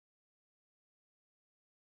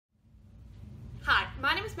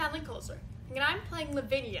is Madeleine Koelzer, and I'm playing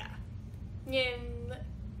Lavinia in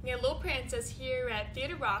Little Princess here at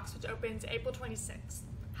Theater Rocks, which opens April 26th.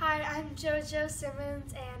 Hi, I'm Jojo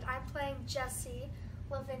Simmons, and I'm playing Jessie,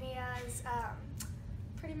 Lavinia's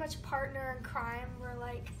pretty much partner in crime. We're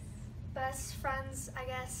like best friends, I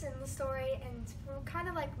guess, in the story, and we're kind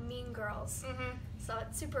of like mean girls. So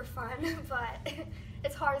it's super fun, but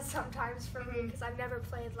it's hard sometimes for me because I've never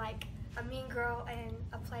played like a mean girl in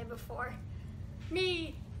a play before.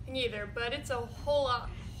 Me neither, but it's a whole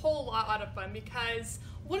lot of fun because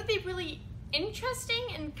one of the really interesting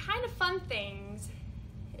and kind of fun things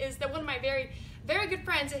is that one of my very, very good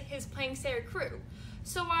friends is playing Sarah Crew.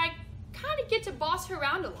 So I kind of get to boss her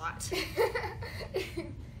around a lot.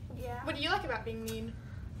 Yeah. What do you like about being mean?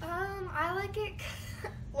 I like it.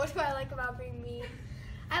 What do I like about being mean?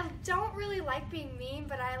 I don't really like being mean,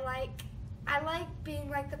 but I like being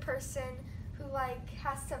like the person who like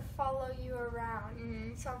has to follow you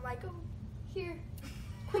around. So I'm like, oh, here,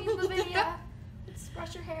 Queen Lavinia, let's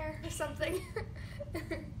brush your hair or something.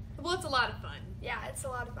 Well, it's a lot of fun. Yeah, it's a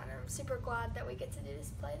lot of fun. I'm super glad that we get to do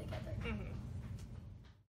this play together.